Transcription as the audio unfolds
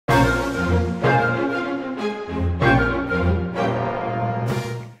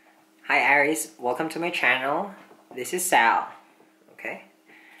Aries, welcome to my channel. This is Sal. Okay,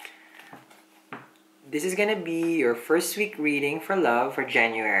 this is gonna be your first week reading for love for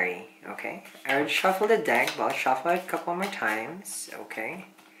January. Okay, I already shuffled the deck, but I'll shuffle it a couple more times. Okay,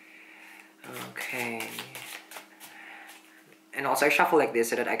 and also I shuffle like this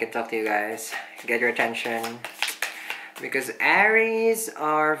so that I can talk to you guys, get your attention, because Aries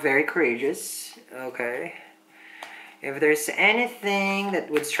are very courageous. Okay, if there's anything that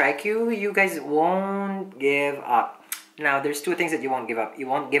would strike you, you guys won't give up. Now, there's two things that you won't give up. You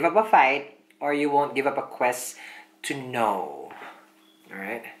won't give up a fight, or you won't give up a quest to know.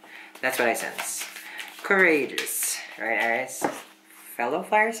 Alright? That's what I sense. Courageous. Right, Aries? Fellow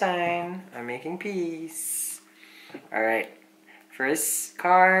fire sign. I'm making peace. Alright. First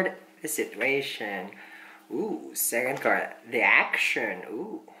card, the situation. Ooh, second card, the action.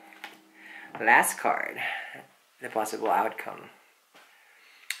 Ooh. Last card, the possible outcome.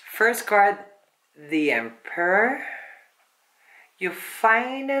 First card, the Emperor. You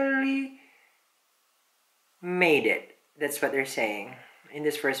finally made it. That's what they're saying in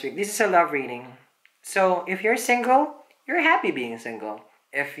this first week. This is a love reading. So if you're single, you're happy being single.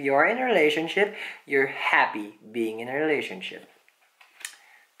 If you're in a relationship, you're happy being in a relationship.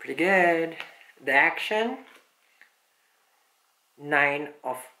 Pretty good. The action, 9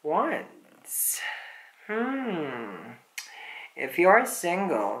 of Wands. If you're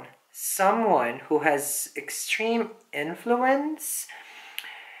single, someone who has extreme influence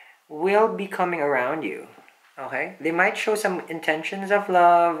will be coming around you. Okay, they might show some intentions of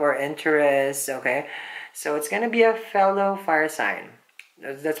love or interest. Okay, so it's gonna be a fellow fire sign.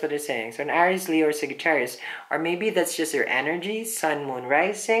 That's what they're saying. So an Aries, Leo, or Sagittarius, or maybe that's just your energy, sun, moon,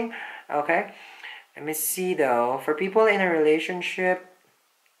 rising. Okay, let me see though. For people in a relationship,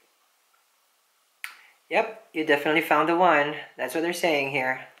 yep, you definitely found the one. That's what they're saying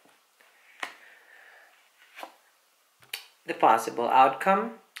here. The possible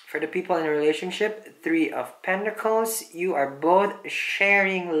outcome for the people in a relationship, 3 of Pentacles. You are both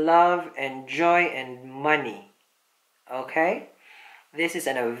sharing love and joy and money. Okay? This is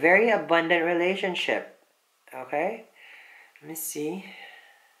a very abundant relationship. Okay? Let me see.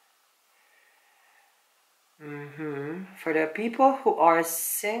 For the people who are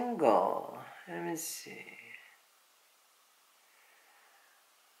single, let me see.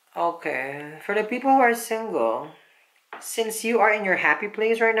 Okay, for the people who are single, since you are in your happy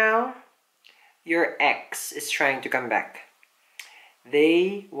place right now, your ex is trying to come back.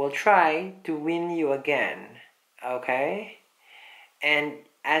 They will try to win you again. Okay? And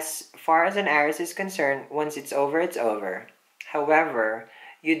as far as an Aries is concerned, once it's over, it's over. However,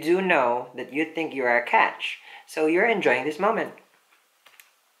 you do know that you think you are a catch. So you're enjoying this moment.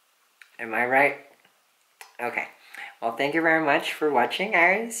 Am I right? Okay. Well, thank you very much for watching,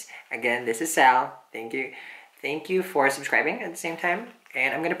 Aries. Again, this is Sal. Thank you. Thank you for subscribing at the same time.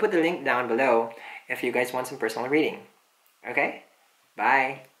 And I'm going to put the link down below if you guys want some personal reading. Okay?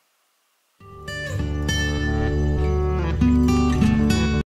 Bye.